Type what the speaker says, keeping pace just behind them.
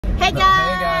Hey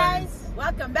guys!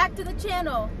 Welcome back to the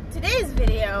channel. Today's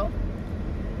video,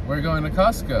 we're going to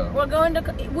Costco. We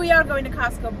are going to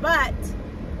Costco, but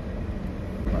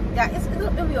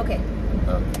it'll be okay.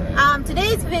 Okay.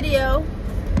 Today's video.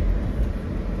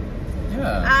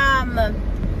 Yeah.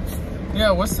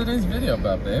 Yeah. What's today's video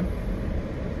about, babe?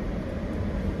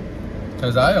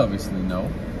 Because I obviously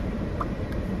know.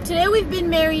 Today we've been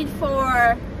married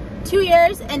for 2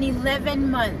 years and 11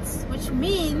 months, which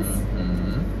means.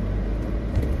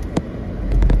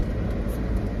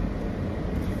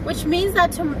 Which means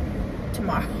that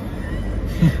tomorrow.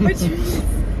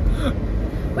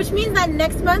 which means that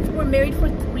next month we're married for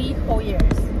 3 whole years.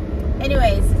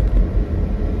 Anyways,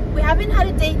 we haven't had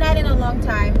a date night in a long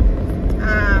time.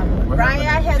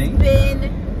 Raya has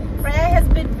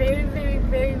been very, very,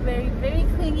 very, very, very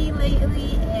clingy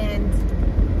lately, and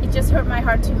it just hurt my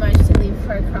heart too much to leave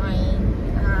her crying.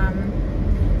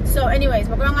 So anyways,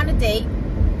 we're going on a date.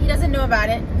 He doesn't know about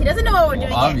it. He doesn't know what we're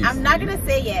doing yet. I'm not gonna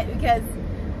say yet because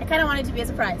I kind of want it to be a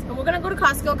surprise. But we're gonna go to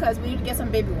Costco because we need to get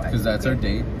some baby wipes. Because that's our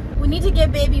date. We need to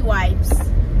get baby wipes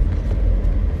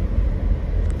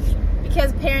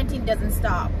because parenting doesn't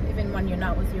stop even when you're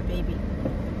not with your baby.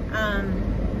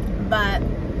 But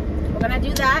we're gonna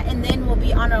do that, and then we'll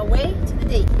be on our way to the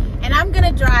date. And I'm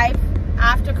gonna drive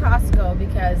after Costco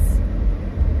because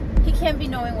he can't be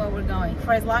knowing where we're going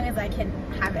for as long as I can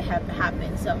have it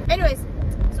happen. So anyways,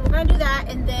 so we're gonna do that,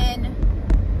 and then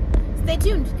stay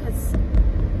tuned because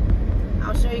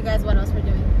I'll show you guys what else we're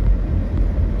doing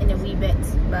in a wee bit.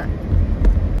 But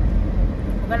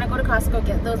we're gonna go to Costco,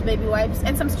 get those baby wipes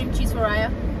and some string cheese for Raya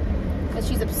because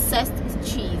she's obsessed with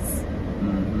cheese.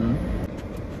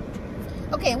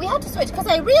 Okay, we had to switch because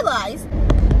I realized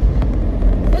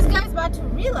this guy's about to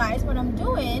realize what I'm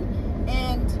doing,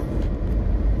 and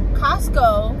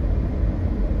Costco,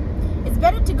 it's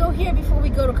better to go here before we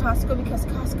go to Costco because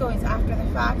Costco is after the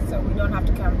fact, so we don't have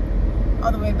to come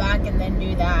all the way back and then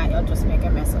do that. It'll just make a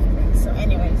mess of things. So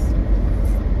anyways,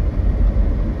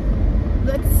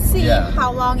 let's see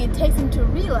how long it takes him to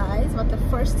realize what the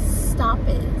first stop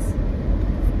is.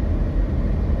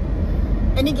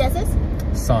 Any guesses?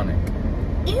 Sonic.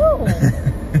 Ew.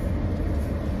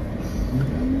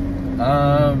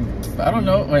 I don't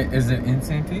know. Wait, is it in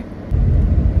St. Pete?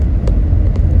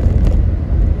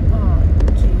 Oh,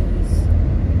 jeez.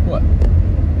 What?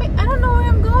 Wait, I don't know where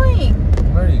I'm going.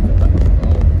 Where are you going?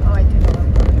 Oh, I do know where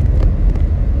I'm going.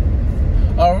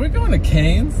 Oh, are we going to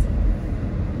Cane's?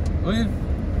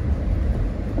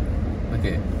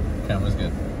 Okay, camera's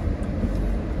good.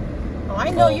 Oh,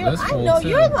 I know you're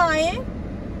lying.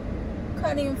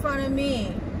 Cutting in front of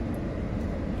me.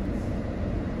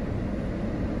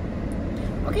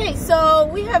 Okay, so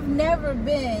we have never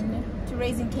been to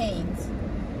Raising Cane's.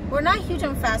 We're not huge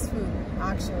on fast food,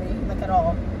 actually, like at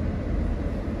all.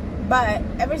 But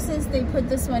ever since they put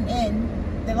this one in,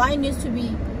 the line used to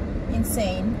be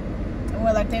insane, and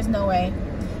we're like, there's no way.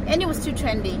 And it was too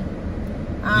trendy.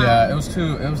 Yeah, it was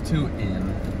too in.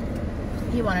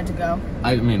 He wanted to go.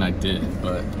 I mean, I did,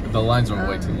 but the lines were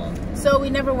way too long. So we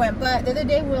never went. But the other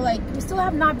day we were like, we still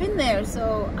have not been there.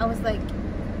 So I was like,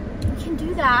 we can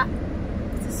do that.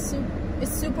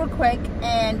 It's super quick,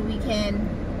 and we can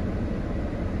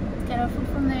get our food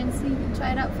from there and see and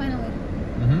try it out finally.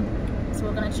 So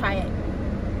we're gonna try it.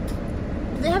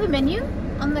 Do they have a menu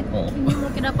on the? Can you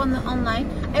look it up on the online?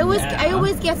 I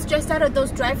always get stressed out at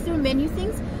those drive-through menu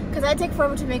things because I take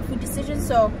forever to make food decisions.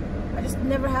 So I just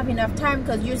never have enough time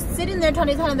because you're sitting there trying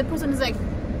to tell, and the person is like,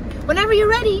 whenever you're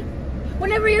ready.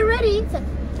 It's like,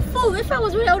 fool, if I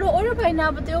was ready, I would order by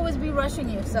now, but they always be rushing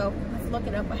you. So let's look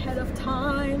it up ahead of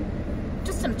time.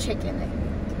 Just some chicken.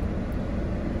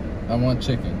 I want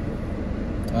chicken.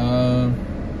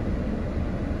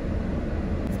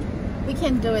 We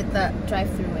can do it the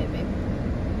drive-through way, babe.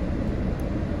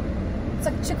 It's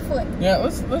like Chick-fil-A. Yeah,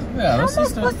 let's how am I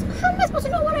supposed to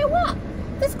know what I want?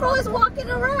 This girl is walking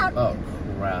around. Oh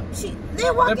crap!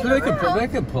 They're walking around. They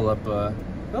could pull up a.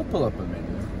 They'll pull up a menu.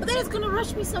 But then it's gonna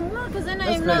rush me somewhere because then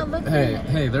I am not looking at it.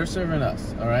 Hey, they're serving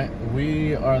us. All right,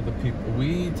 we are the people.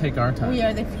 We take our time. We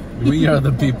are the people. We are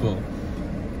the people.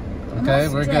 Okay,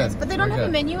 we're good. But they don't have a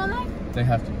menu online. They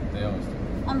have to. They always do.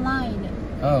 Online.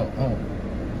 Oh.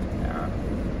 Yeah.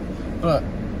 But.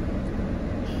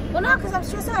 Well, no, because I'm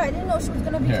stressed out. I didn't know she was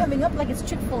gonna be coming up like it's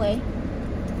Chick-fil-A.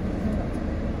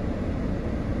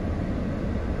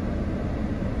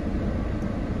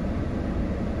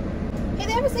 Hey,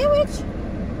 they have a sandwich.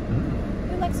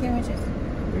 You like sandwiches?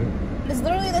 Yeah. It's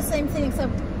literally the same thing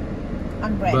except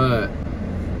on bread. But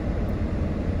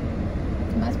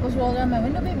am I supposed to roll down my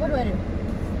window, babe? What do I do?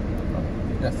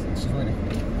 Yes, she's waiting.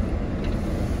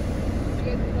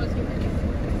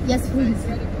 Yes, please.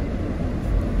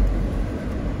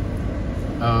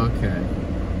 Okay.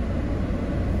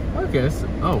 Okay.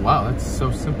 Oh wow, that's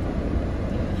so simple.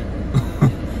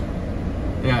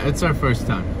 Yeah, it's our first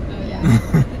time. Oh yeah.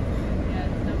 Yeah. Yeah,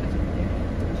 not much up there.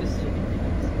 Just chicken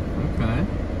fingers. Okay.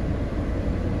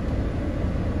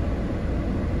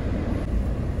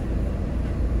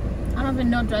 I don't even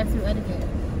know drive-through etiquette.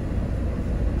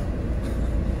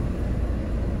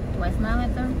 Do I smile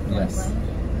at them? Do I Yes. smile?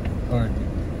 Or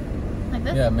Like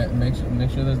this? yeah, make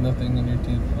sure there's nothing in your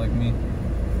teeth like me.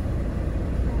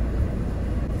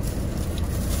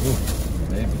 Ooh,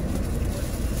 baby.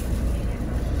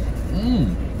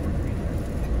 Mmm.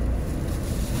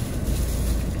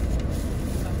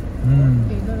 Mmm.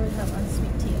 Here, you go to have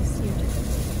unsweet teas. Here, take it.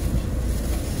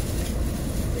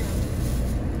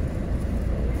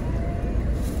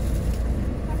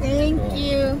 Thank Cool.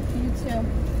 you. You too.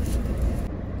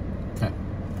 Okay.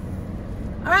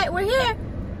 All right, we're here.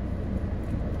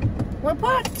 We're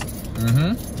parked.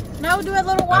 Mm-hmm. Now we'll do a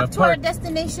little walk At a to our park.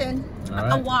 destination. All A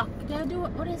right. walk. Did I do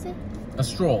what is it? A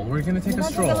stroll. We're gonna take We're a gonna take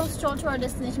a stroll. little stroll to our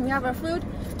destination. We have our food.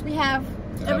 We have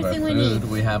We have everything our we food,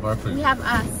 need. We have our food. We have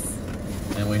us.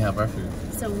 And we have our food.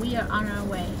 So we are on our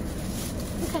way.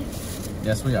 Okay.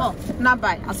 Yes, we are. Oh, not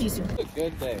bye. I'll see you soon.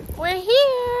 Good day. We're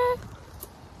here.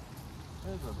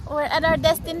 We're at our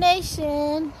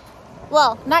destination.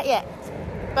 Well, not yet,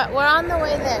 but we're on the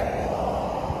way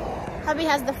there. Hubby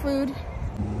has the food.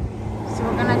 So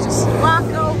we're gonna just walk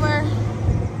over.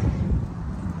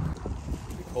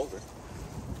 Colder.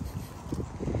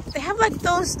 They have like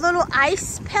those little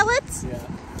ice pellets. Yeah.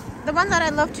 The one that I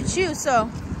love to chew. So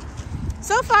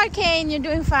far, Kane, you're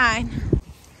doing fine.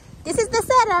 This is the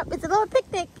setup. It's a little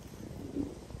picnic.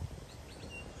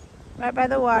 Right by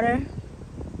the water.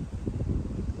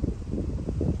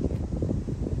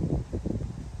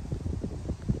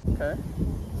 Okay.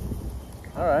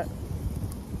 All right.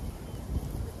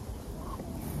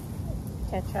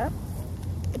 Ketchup.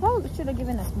 They probably should have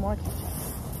given us more ketchup.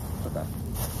 Okay.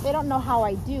 They don't know how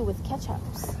I do with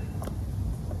ketchups.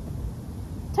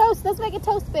 Toast. Let's make a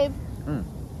toast, babe.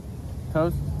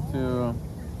 Toast to Us.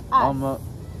 almost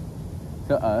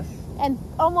to us. And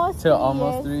almost To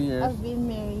almost 3 years. of being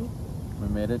married. We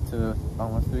made it to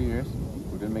almost 3 years.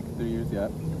 We didn't make it 3 years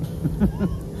yet.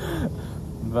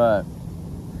 But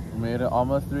we made it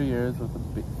almost 3 years with a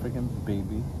freaking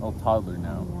baby. Oh, toddler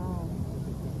now. No.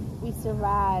 We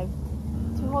survived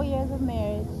 2 whole years of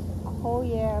marriage, a whole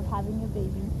year of having a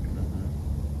baby,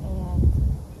 and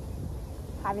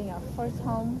having our first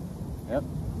home. Yep.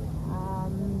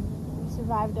 We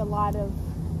survived a lot of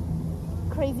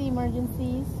crazy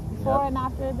emergencies before Yep. and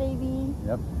after a baby.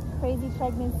 Yep. Crazy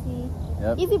pregnancy.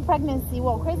 Yep. Easy pregnancy.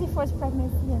 Well, crazy first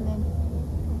pregnancy and then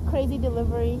crazy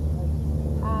delivery.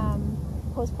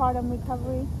 Postpartum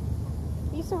recovery.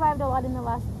 You survived a lot in the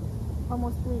last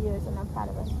almost 3 years, and I'm proud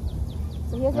of us.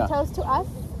 So here's Yeah. a toast to us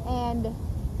and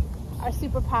our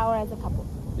superpower as a couple.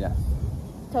 Yes.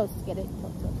 Toast, get it?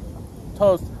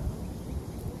 Toast. Toast.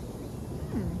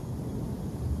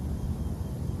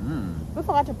 We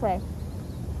forgot to pray.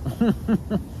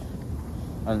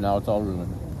 And now it's all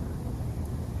ruined.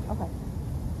 Okay.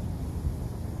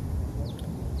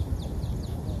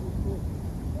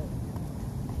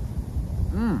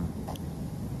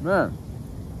 Man.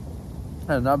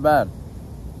 Hey, not bad.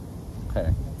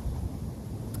 Okay.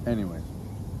 Anyways.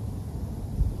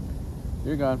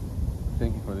 Dear God,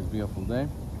 thank you for this beautiful day.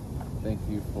 Thank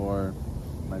you for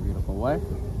my beautiful wife,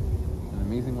 an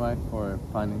amazing wife, for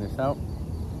finding this out.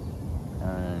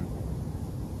 And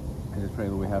I just pray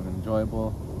that we have an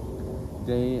enjoyable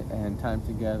day and time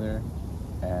together.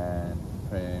 And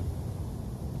pray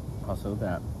also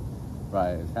that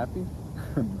Raya is happy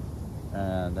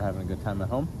and they're having a good time at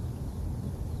home.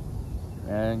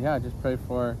 And yeah, just pray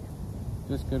for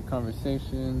just good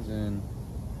conversations and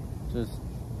just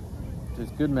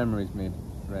good memories made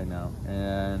right now.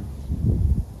 And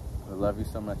I love you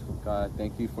so much, God.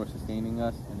 Thank you for sustaining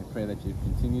us, and I pray that you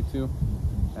continue to.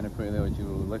 And I pray that you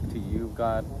will look to you,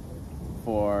 God,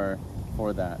 for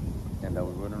that, and that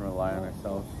we wouldn't rely on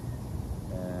ourselves,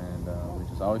 and we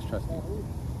just always trust you.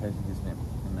 In His name,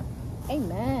 amen.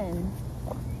 Amen.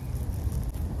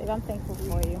 Babe, I'm thankful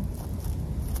for you.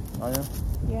 Oh yeah.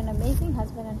 You're an amazing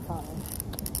husband and father.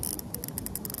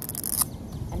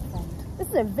 And friend. This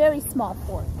is a very small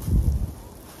fork.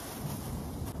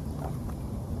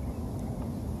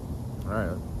 All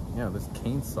right. Yeah, this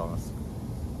cane sauce.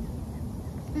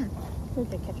 Here's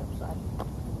the ketchup side.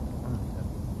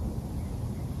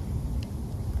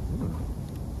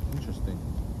 Interesting.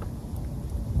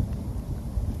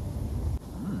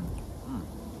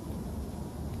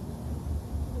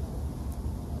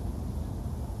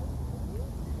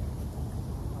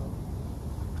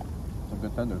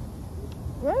 good tenders.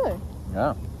 Really?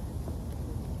 Yeah.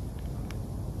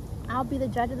 I'll be the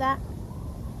judge of that.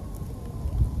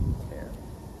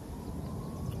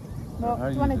 Well, How do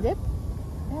do you want a you dip?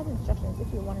 I have instructions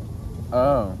if you want it.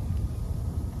 Oh.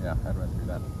 Yeah, I'd run through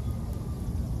that.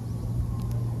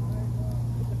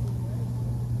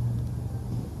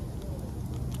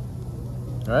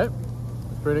 Right?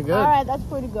 It's pretty good. All right, that's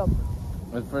pretty good.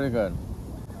 It's pretty good.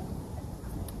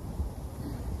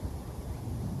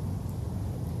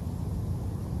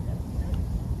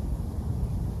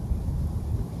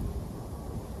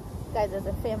 Guys, there's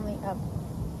a family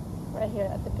right here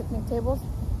at the picnic tables.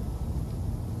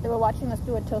 They were watching us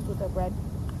do a toast with their bread.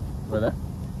 Were they?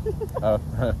 Oh.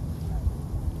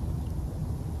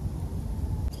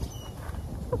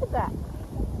 Look at that.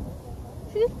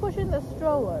 She's pushing the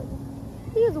stroller.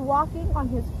 He is walking on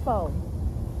his phone.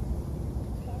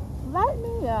 Light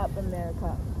me up,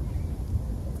 America.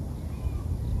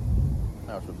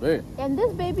 That should be. And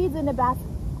this baby's in a bassinet.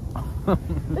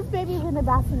 This baby's in a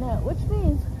bassinet, which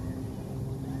means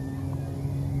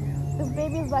this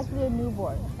baby is likely a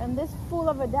newborn. And this fool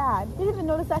of a dad didn't even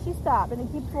notice that she stopped, and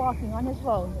he keeps walking on his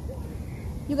phone.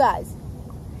 You guys.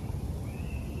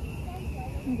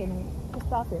 I'm getting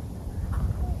pissed off here.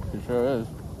 She sure is.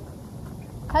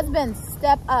 Husbands,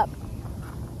 step up.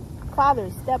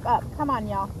 Fathers, step up. Come on,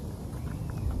 y'all.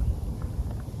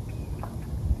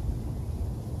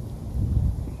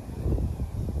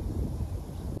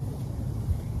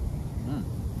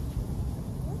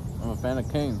 I'm a fan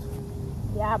of Cane's.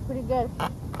 Yeah, pretty good.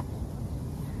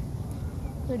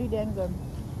 Pretty damn good.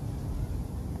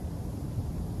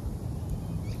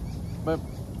 But,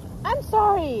 I'm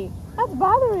sorry. That's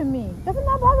bothering me. Doesn't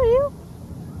that bother you?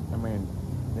 I mean,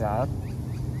 yeah.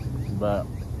 But,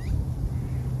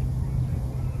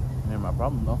 it ain't my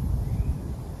problem, though.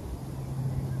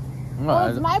 No, Oh,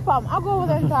 it's my problem. I'll go over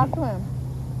there and talk to him.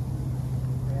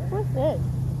 What's this?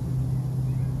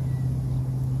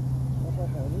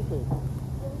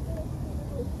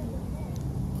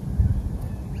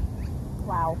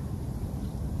 Wow.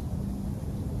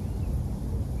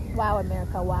 Wow,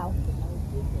 America, wow.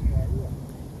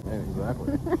 Yeah,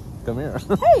 exactly. Come here.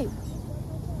 Hey!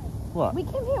 What? We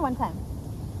came here one time.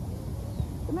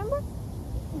 Remember?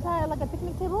 We saw like a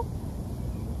picnic table.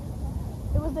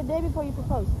 It was the day before you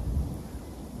proposed.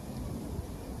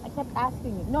 I kept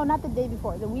asking you. No, not the day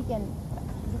before. The weekend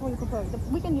before you proposed. The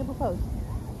weekend you proposed.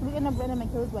 The weekend of Brenda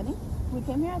McKill's wedding. We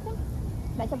came here, I think.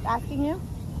 And I kept asking you.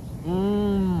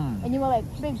 And you were like,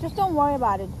 babe, just don't worry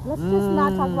about it. Let's just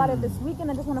not talk about it this weekend.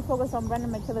 I just want to focus on Brenda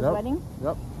McKill's wedding.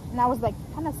 Yep. And I was like,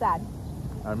 kind of sad.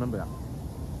 I remember that.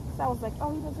 So I was like,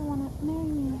 oh, he doesn't want to marry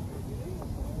me.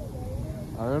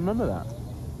 I remember that.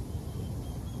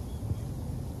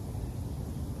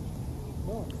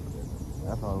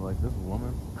 I thought, like, this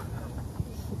woman.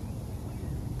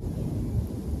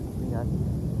 Yeah.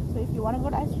 So if you want to go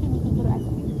to ice cream, you can go to ice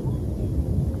cream.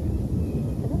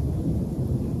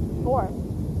 Or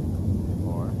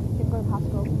you can go to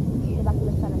Costco, get back to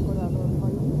the center and go to our room for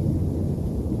you.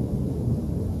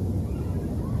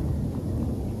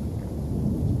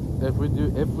 If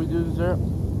we do dessert, I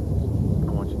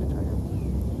want you to try it.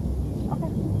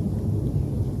 Okay.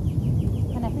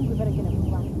 And I think we better get a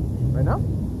move on. Right now?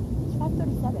 It's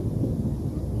 5:37.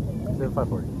 Say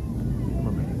 5:40.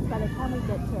 More minutes. By the time we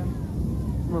get to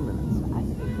More minutes. the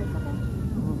ice cream place, okay?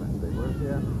 More minutes. They work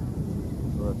here.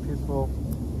 We're peaceful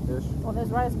ish. Well, there's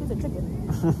Raya's piece of chicken.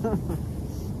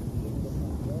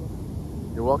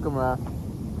 You're welcome, Raph.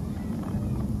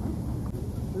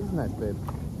 This is nice, babe.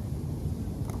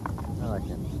 I like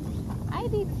it. I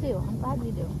do too. I'm glad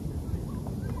you do.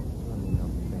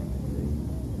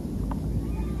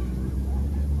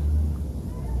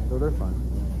 So they're fun.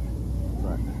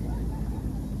 But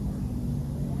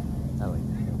I like it.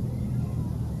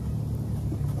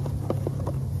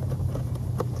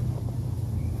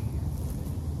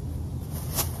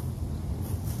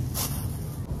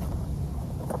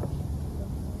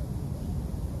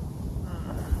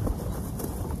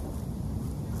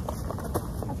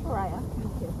 That's for Raya. Be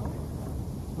careful.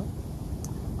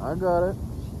 I got it.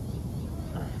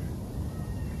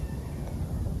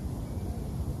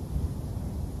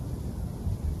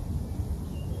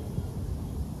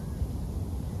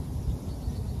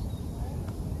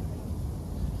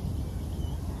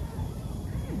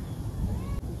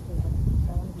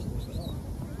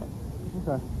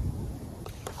 Okay.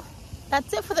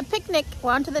 That's it for the picnic.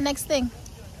 We're on to the next thing.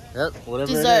 Yep,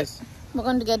 whatever Dessert. it is. We're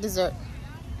going to get dessert.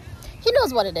 He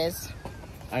knows what it is.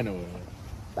 I know what it is.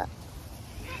 But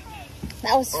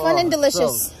that was fun and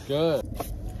delicious. So good.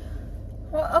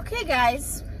 Well, okay,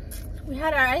 guys. We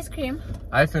had our ice cream.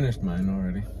 I finished mine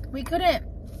already. we couldn't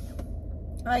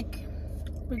like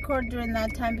record during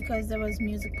that time because there was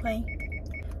music playing.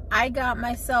 I got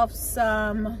myself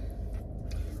some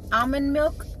almond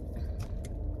milk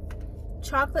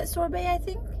chocolate sorbet, I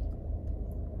think.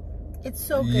 It's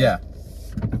so good. Yeah.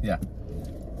 Yeah.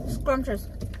 Scrumptious.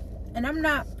 And I'm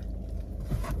not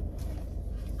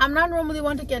normally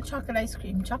one to get chocolate ice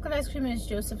cream. Chocolate ice cream is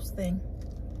Joseph's thing.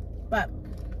 But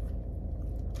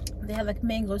they have like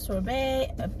mango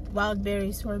sorbet, a wild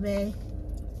berry sorbet.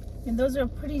 And those are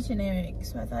pretty generic.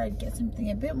 So I thought I'd get something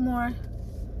a bit more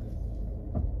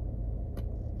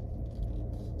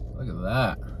Look at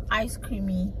that. ice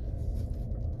creamy.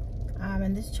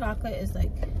 And this chocolate is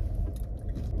like,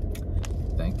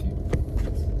 Thank you.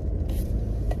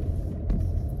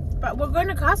 but we're going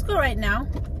to Costco right now.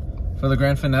 For the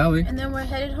grand finale. And then we're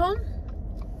headed home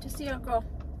to see our girl.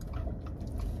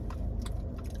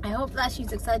 I hope that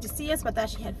she's excited to see us, but that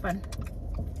she had fun.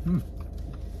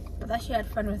 But that she had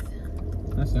fun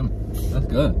with. That's yum. That's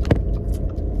good.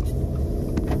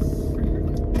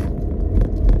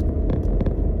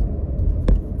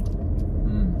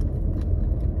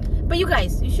 But you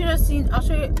guys, you should have seen, I'll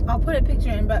show you, I'll put a picture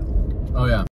in, but Oh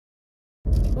yeah.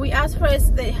 we asked for us,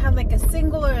 they have like a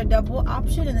single or a double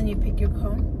option, and then you pick your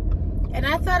cone. And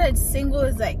I thought a single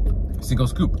is like Single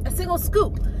scoop. a single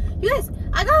scoop. You guys,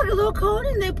 I got like a little cone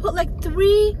and they put like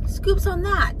 3 scoops on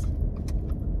that.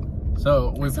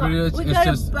 So we So pretty much, we it's got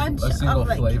a just bunch a single of,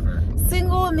 like, flavor.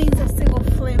 Single means a single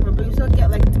flavor, but you still get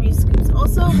like 3 scoops.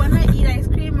 Also, when I eat ice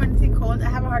cream or anything cold, I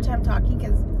have a hard time talking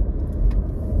because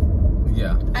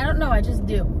Yeah. I don't know, I just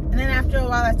do. And then after a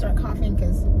while I start coughing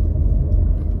because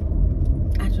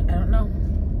I don't know.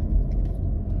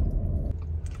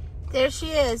 There she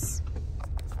is.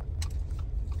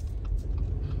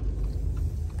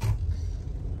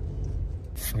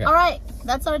 Okay. All right,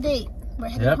 that's our date. We're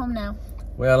headed home now.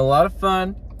 We had a lot of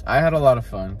fun. I had a lot of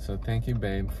fun. So thank you,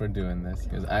 babe, for doing this.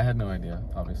 Because I had no idea,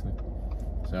 obviously.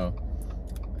 So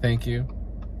thank you.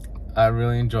 I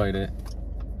really enjoyed it.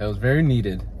 It was very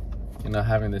needed, you know,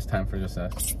 having this time for just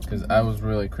us. Because I was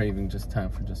really craving just time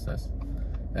for just us.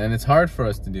 And it's hard for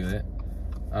us to do it.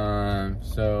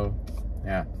 So,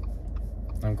 yeah.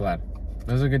 I'm glad.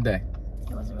 It was a good day.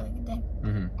 It was a really good day.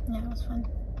 Yeah, it was fun.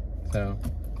 So,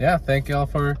 yeah, thank y'all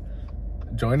for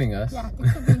joining us. Yeah,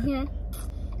 thanks for being here.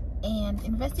 And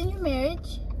invest in your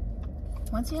marriage.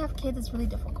 Once you have kids, it's really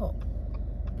difficult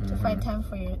to find time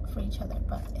for each other,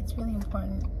 but it's really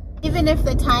important. Even if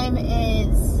the time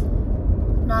is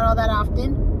not all that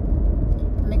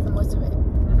often, make the most of it.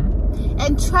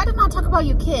 And try to not talk about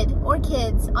your kid or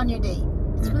kids on your date.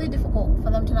 It's really difficult for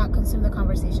them to not consume the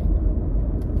conversation.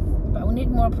 But we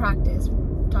need more practice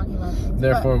talking about things.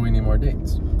 Therefore, we need more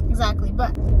dates. Exactly.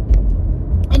 But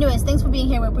anyways, thanks for being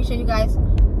here. We appreciate you guys.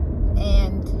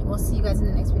 And we'll see you guys in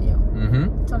the next video.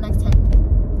 Until next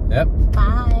time. Yep.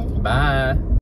 Bye. Bye.